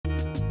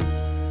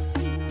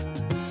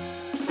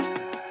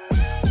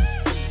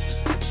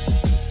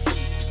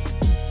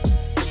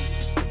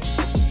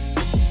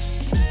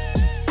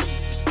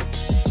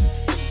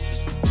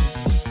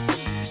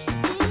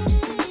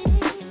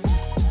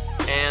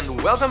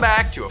Welcome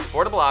back to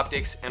Affordable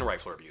Optics and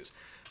Rifle Reviews.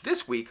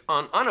 This week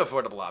on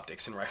Unaffordable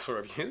Optics and Rifle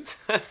Reviews,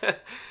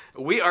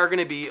 we are going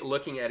to be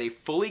looking at a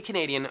fully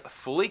Canadian,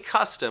 fully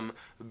custom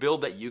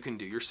build that you can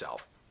do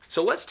yourself.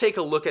 So let's take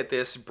a look at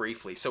this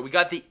briefly. So we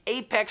got the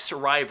Apex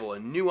Rival, a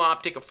new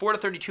optic, a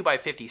 4-32 by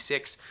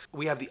 56.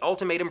 We have the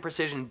Ultimatum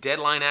Precision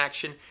Deadline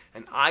Action,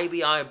 an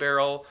IBI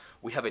barrel.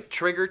 We have a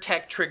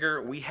triggertech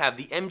trigger. We have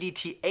the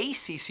MDT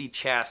ACC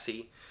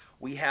chassis.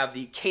 We have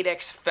the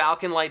Cadex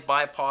Falcon Light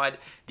bipod,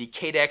 the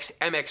Cadex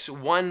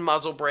MX1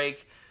 muzzle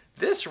brake.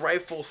 This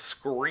rifle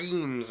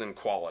screams in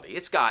quality.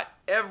 It's got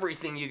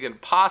everything you can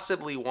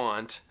possibly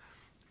want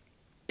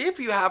if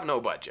you have no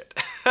budget.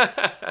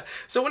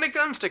 So when it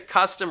comes to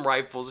custom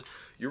rifles,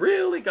 you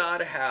really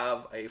gotta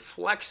have a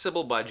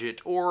flexible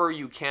budget, or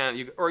you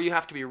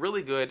have to be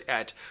really good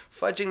at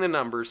fudging the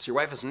numbers so your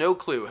wife has no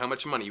clue how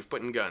much money you've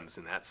put in guns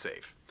in that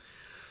safe.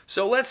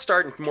 So let's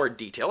start in more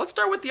detail. Let's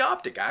start with the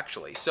optic,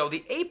 actually. So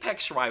the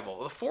Apex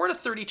Rival, the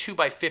 4-32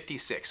 by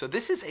 56. So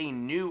this is a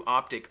new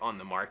optic on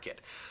the market.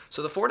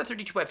 So the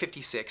 4-32 by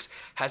 56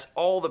 has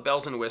all the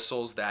bells and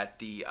whistles that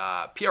the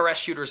PRS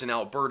shooters in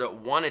Alberta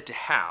wanted to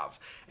have.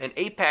 And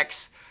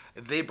Apex,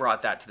 they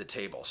brought that to the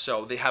table.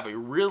 So they have a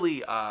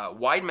really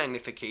wide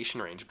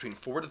magnification range between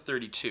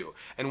 4-32.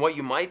 And what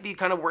you might be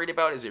kind of worried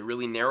about is a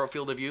really narrow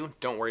field of view.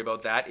 Don't worry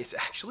about that. It's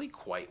actually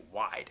quite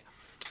wide.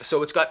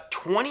 So it's got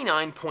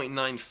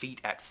 29.9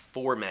 feet at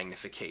 4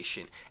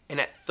 magnification, and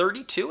at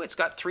 32 it's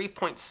got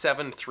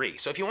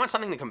 3.73. So if you want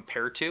something to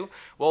compare to,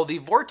 well, the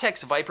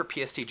Vortex Viper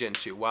PST Gen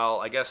 2,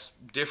 while I guess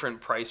different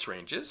price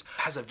ranges,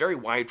 has a very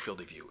wide field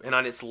of view, and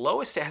on its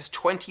lowest it has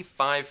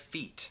 25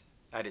 feet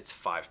at its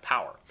 5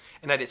 power,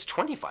 and at its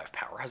 25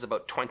 power has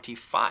about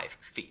 25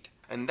 feet,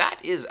 and that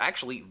is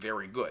actually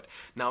very good.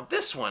 Now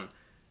this one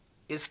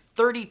is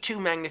 32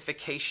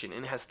 magnification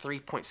and has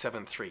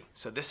 3.73.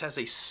 So this has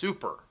a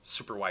super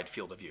wide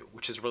field of view,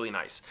 which is really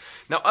nice.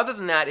 Now, other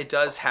than that, it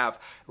does have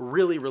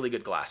really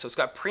good glass. So it's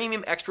got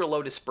premium extra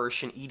low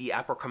dispersion ED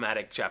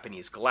apochromatic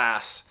Japanese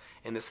glass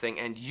in this thing,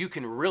 and you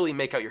can really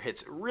make out your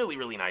hits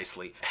really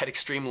nicely at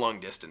extreme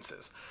long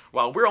distances.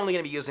 While we're only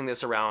gonna be using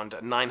this around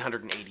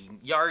 980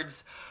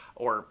 yards,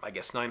 or I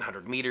guess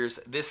 900 meters,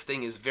 this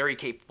thing is very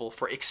capable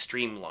for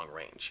extreme long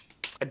range.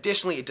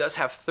 Additionally, it does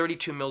have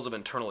 32 mils of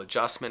internal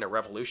adjustment, a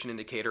revolution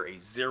indicator, a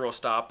zero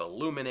stop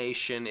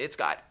illumination. It's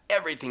got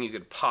everything you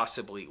could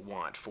possibly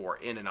want for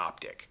in an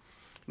optic.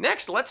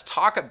 Next, let's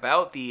talk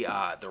about the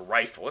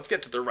rifle. Let's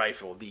get to the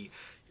rifle, the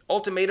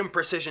Ultimatum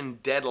Precision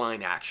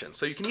Deadline Action.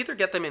 So you can either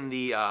get them in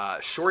the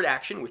short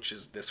action, which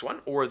is this one,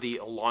 or the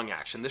long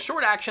action. The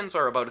short actions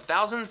are about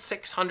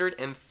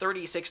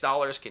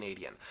 $1,636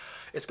 Canadian.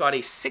 It's got a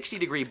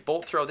 60-degree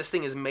bolt throw. This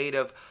thing is made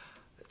of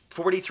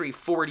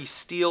 4340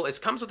 steel. It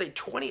comes with a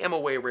 20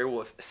 MOA rail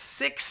with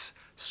 6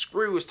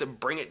 screws to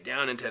bring it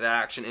down into the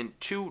action and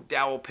 2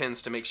 dowel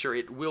pins to make sure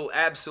it will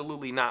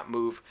absolutely not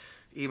move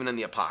even in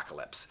the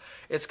apocalypse.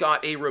 It's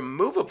got a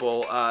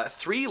removable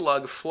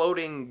 3-lug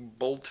floating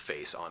bolt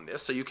face on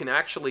this, so you can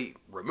actually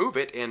remove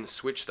it and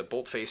switch the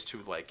bolt face to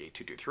like a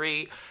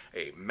 223,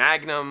 a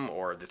Magnum,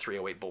 or the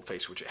 308 bolt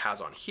face, which it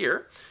has on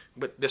here.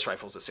 But this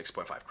rifle is a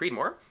 6.5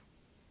 Creedmoor.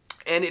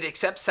 And it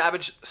accepts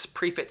Savage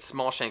pre-fit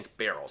small shank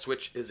barrels,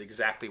 which is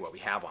exactly what we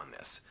have on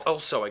this.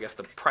 Also, I guess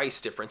the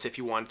price difference, if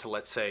you wanted to,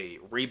 let's say,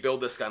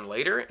 rebuild this gun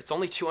later, it's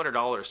only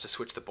 $200 to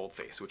switch the bolt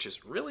face, which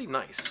is really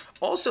nice.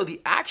 Also, the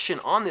action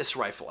on this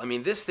rifle, I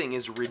mean, this thing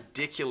is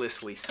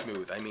ridiculously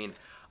smooth. I mean,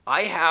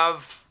 I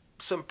have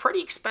some pretty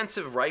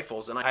expensive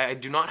rifles, and I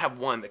do not have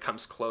one that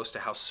comes close to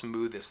how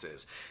smooth this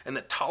is. And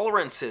the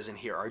tolerances in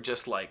here are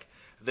just like,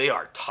 they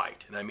are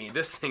tight. And I mean,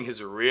 this thing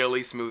is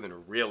really smooth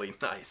and really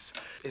nice.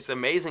 It's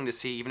amazing to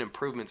see even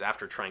improvements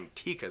after trying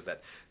Tikkas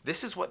that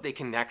this is what they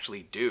can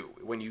actually do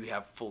when you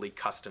have fully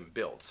custom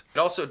builds. It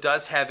also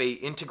does have a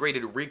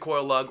integrated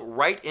recoil lug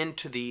right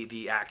into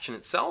the action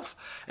itself,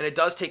 and it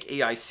does take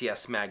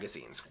AICS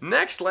magazines.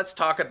 Next, let's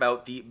talk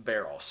about the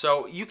barrel.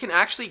 So you can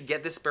actually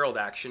get this barreled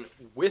action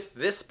with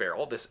this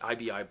barrel, this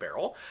IBI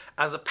barrel,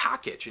 as a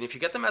package. And if you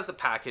get them as the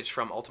package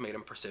from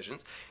Ultimatum Precision,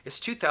 it's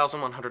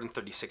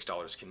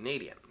 $2,136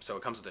 Canadian. So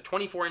it comes with a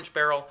 24-inch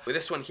barrel. With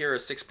this one here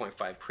is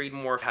 6.5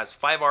 Creedmoor. It has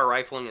 5R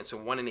rifling. It's a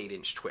 1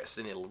 1/8-inch twist,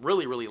 and it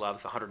really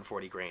loves the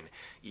 140 grain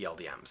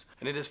ELDMs.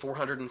 And it is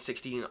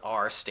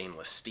 416R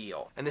stainless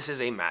steel. And this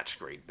is a match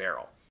grade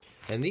barrel.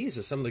 And these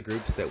are some of the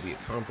groups that we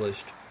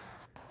accomplished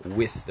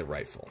with the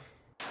rifle.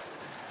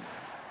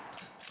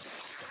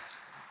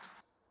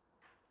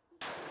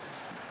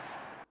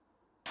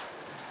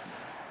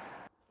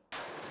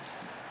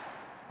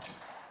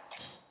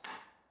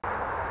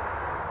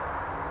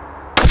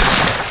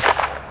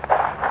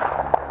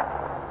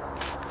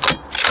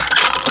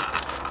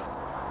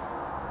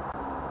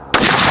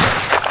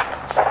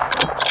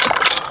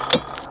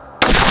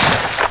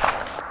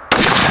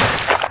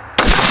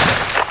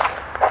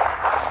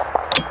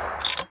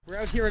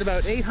 out here at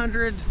about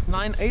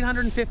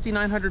 850,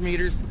 900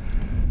 meters.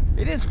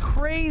 It is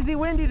crazy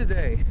windy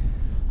today.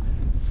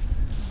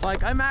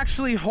 Like, I'm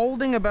actually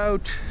holding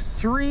about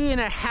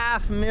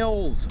 3.5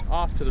 mils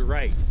off to the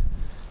right.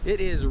 It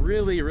is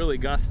really, really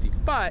gusty,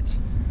 but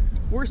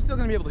we're still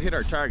gonna be able to hit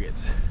our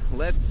targets.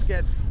 Let's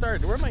get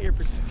started. Where's my ear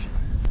protection?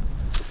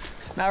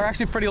 Now we're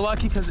actually pretty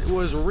lucky because it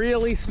was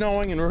really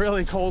snowing and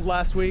really cold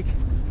last week.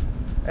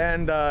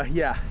 And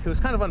yeah, it was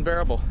kind of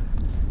unbearable.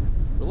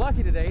 We're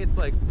lucky today, it's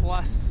like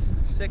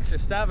 +6 or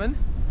 7,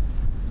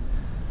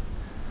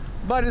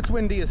 but it's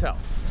windy as hell.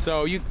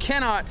 So you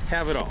cannot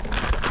have it all.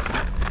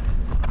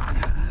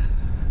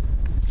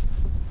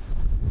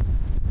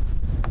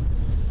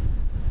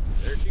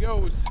 There she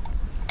goes.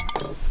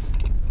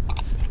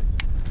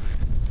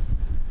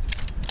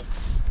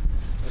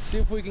 Let's see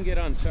if we can get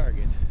on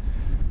target.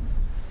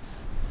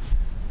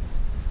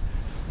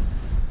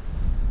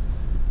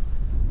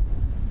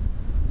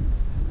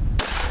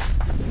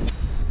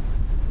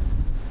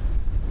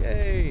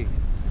 Yay!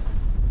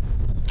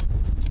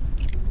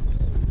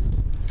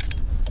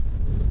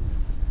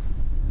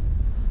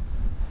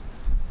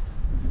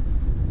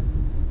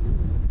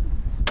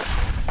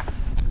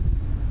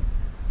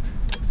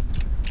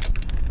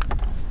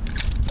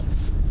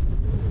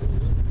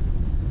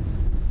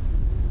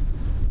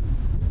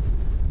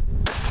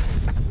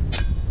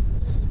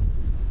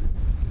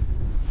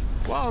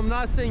 Well, I'm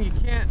not saying you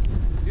can't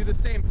do the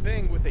same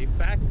thing with a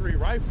factory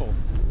rifle.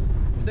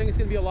 I'm saying it's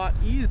going to be a lot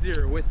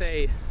easier with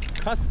a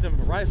custom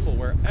rifle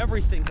where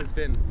everything has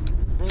been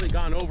really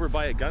gone over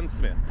by a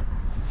gunsmith.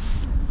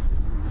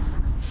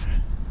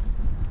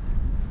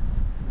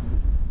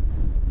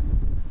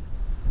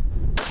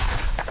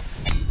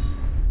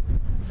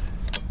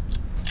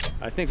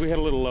 I think we hit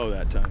a little low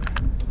that time.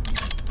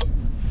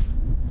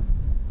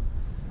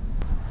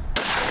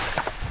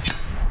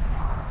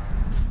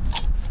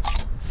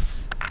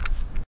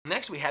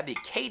 Next we have the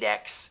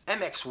Cadex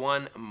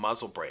MX1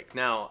 muzzle brake.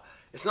 Now,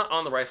 it's not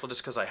on the rifle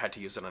just because I had to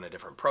use it on a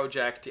different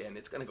project, and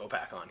it's going to go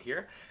back on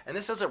here. And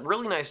this does a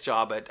really nice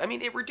job at, I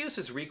mean, it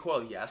reduces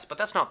recoil, yes, but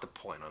that's not the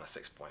point on a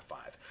 6.5.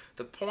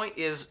 The point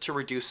is to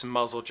reduce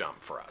muzzle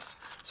jump for us.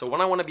 So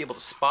when I want to be able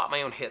to spot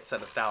my own hits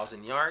at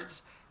 1,000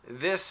 yards,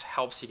 this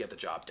helps you get the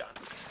job done.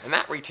 And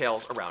that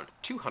retails around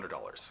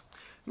 $200.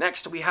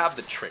 Next, we have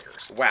the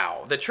triggers.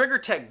 Wow, the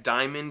triggertech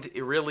diamond,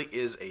 it really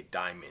is a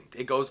diamond.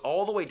 It goes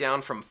all the way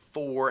down from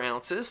 4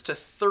 ounces to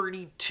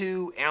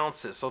 32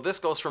 ounces. So this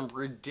goes from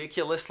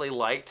ridiculously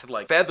light to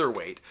like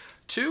featherweight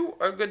to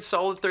a good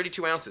solid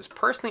 32 ounces.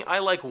 Personally, I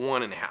like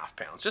 1.5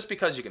 pounds, just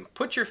because you can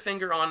put your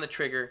finger on the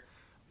trigger,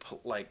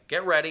 like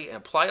get ready and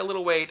apply a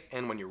little weight,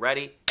 and when you're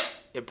ready,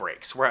 it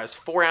breaks. Whereas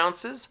 4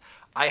 ounces,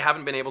 I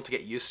haven't been able to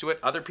get used to it.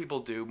 Other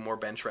people do, more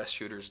bench rest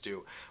shooters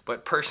do.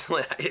 But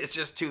personally, it's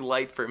just too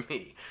light for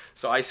me.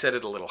 So I set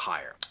it a little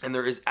higher. And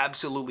there is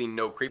absolutely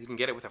no creep. You can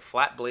get it with a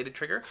flat bladed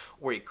trigger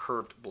or a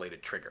curved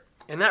bladed trigger.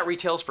 And that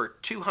retails for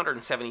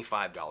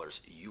 $275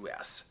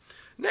 US.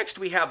 Next,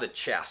 we have the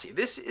chassis.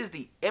 This is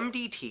the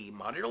MDT,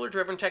 Modular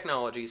Driven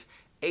Technologies,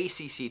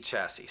 ACC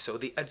chassis. So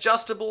the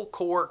Adjustable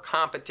Core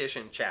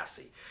Competition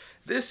Chassis.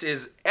 This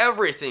is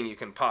everything you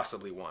can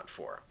possibly want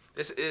for.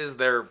 This is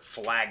their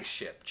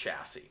flagship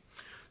chassis.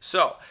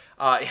 So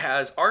it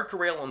has arc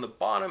rail on the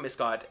bottom. It's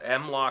got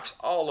M-locks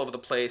all over the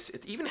place.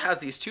 It even has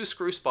these 2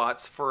 screw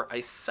spots for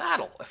a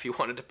saddle if you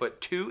wanted to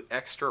put 2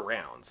 extra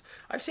rounds.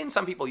 I've seen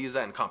some people use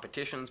that in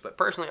competitions, but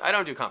personally I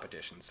don't do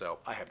competitions, so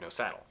I have no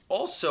saddle.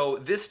 Also,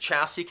 this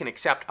chassis can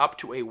accept up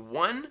to a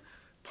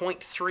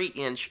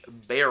 1.3-inch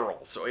barrel,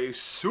 so a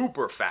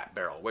super fat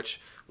barrel, which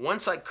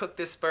once I cook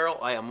this barrel,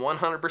 I am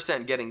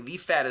 100% getting the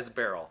fattest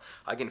barrel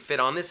I can fit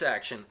on this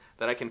Action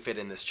that I can fit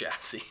in this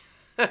chassis.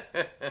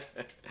 This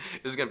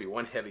is going to be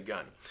one heavy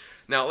gun.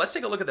 Now let's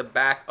take a look at the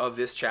back of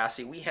this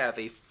chassis. We have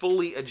a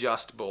fully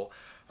adjustable,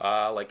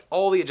 like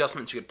all the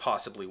adjustments you could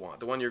possibly want.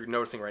 The one you're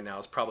noticing right now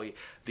is probably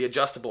the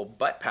adjustable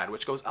butt pad,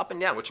 which goes up and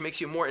down, which makes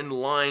you more in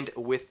line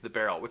with the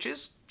barrel, which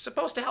is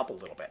supposed to help a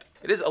little bit.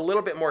 It is a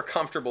little bit more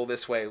comfortable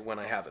this way when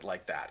I have it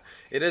like that.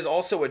 It is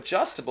also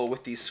adjustable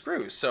with these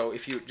screws. So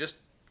if you just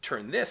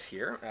turn this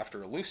here,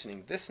 after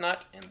loosening this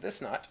nut and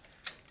this nut,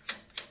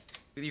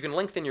 you can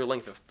lengthen your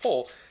length of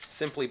pull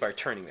simply by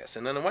turning this.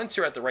 And then once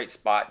you're at the right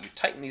spot, you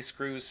tighten these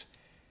screws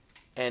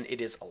and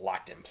it is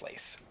locked in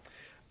place.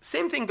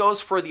 Same thing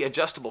goes for the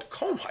adjustable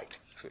comb height.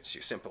 So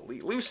you simply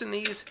loosen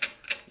these,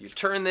 you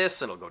turn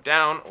this and it'll go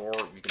down, or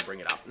you can bring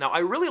it up. Now I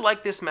really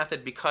like this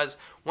method because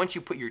once you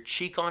put your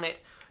cheek on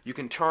it, you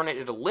can turn it,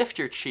 it'll lift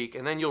your cheek,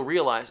 and then you'll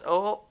realize,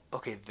 oh,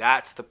 okay,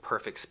 that's the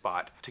perfect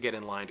spot to get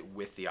in line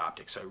with the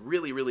optic. So I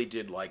really, really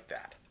did like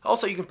that.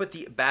 Also, you can put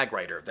the bag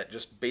rider that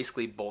just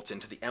basically bolts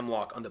into the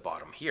M-lock on the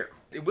bottom here.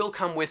 It will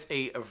come with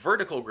a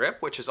vertical grip,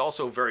 which is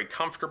also very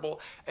comfortable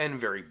and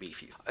very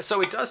beefy.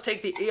 So it does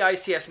take the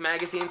AICS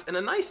magazines, and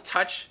a nice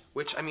touch,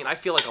 which I mean, I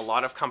feel like a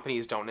lot of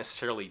companies don't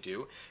necessarily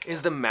do,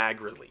 is the mag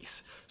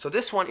release. So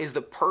this one is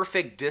the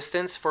perfect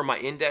distance for my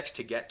index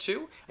to get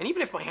to, and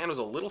even if my hand was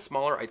a little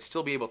smaller, I'd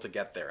still be able to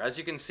get there. As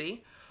you can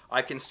see,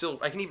 I can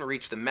even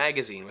reach the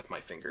magazine with my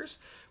fingers,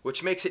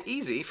 which makes it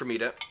easy for me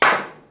to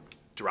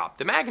drop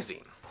the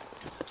magazine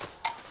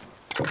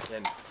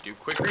and do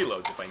quick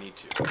reloads if I need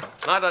to.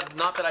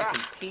 Not that I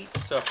compete,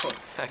 so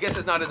I guess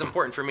it's not as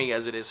important for me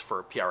as it is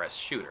for PRS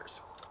shooters.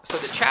 So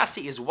the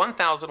chassis is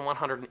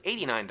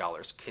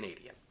 $1,189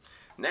 Canadian.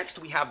 Next,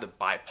 we have the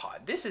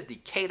bipod. This is the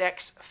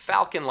Cadex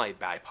Falcon Light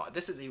bipod.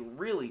 This is a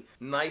really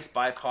nice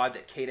bipod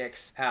that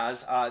Cadex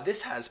has.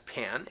 This has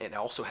pan. It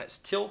also has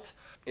tilt.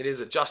 It is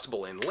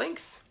adjustable in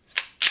length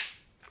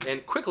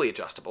and quickly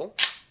adjustable.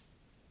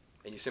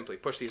 And you simply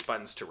push these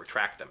buttons to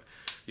retract them.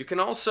 You can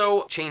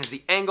also change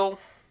the angle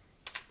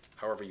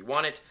however you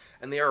want it,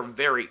 and they are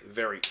very,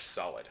 very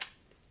solid.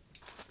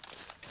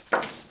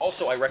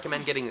 Also, I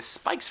recommend getting the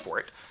spikes for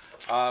it,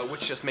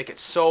 which just make it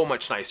so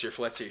much nicer. If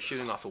let's say you're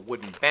shooting off a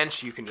wooden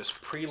bench, you can just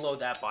preload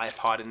that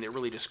bipod and it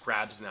really just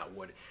grabs in that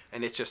wood,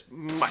 and it's just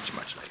much,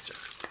 much nicer.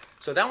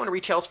 So that one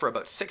retails for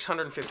about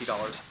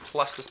 $650,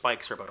 plus the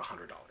spikes are about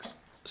 $100.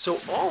 So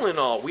all in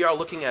all, we are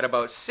looking at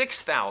about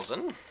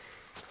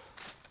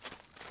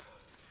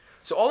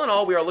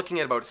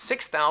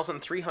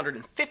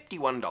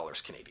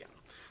 $6,351 Canadian.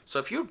 So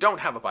if you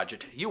don't have a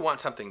budget, you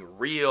want something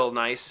real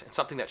nice and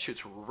something that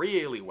shoots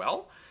really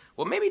well,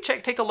 well, maybe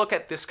take a look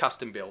at this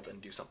custom build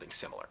and do something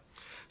similar.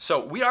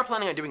 So we are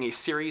planning on doing a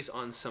series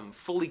on some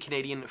fully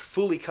Canadian,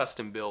 fully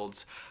custom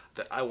builds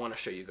that I want to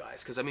show you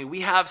guys. Because I mean,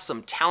 we have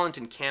some talent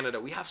in Canada.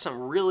 We have some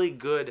really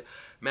good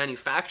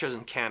manufacturers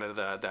in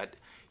Canada that,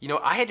 you know,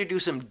 I had to do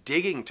some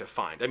digging to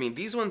find. I mean,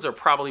 these ones are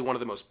probably one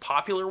of the most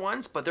popular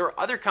ones, but there are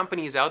other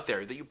companies out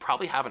there that you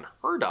probably haven't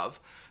heard of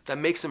that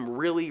make some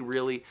really,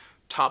 really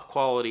top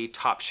quality,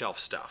 top shelf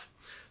stuff.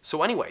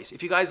 So anyways,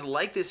 if you guys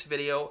like this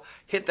video,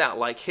 hit that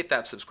like, hit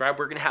that subscribe.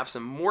 We're gonna have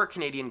some more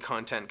Canadian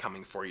content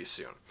coming for you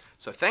soon.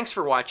 So thanks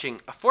for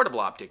watching Affordable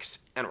Optics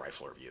and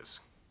Rifle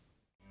Reviews.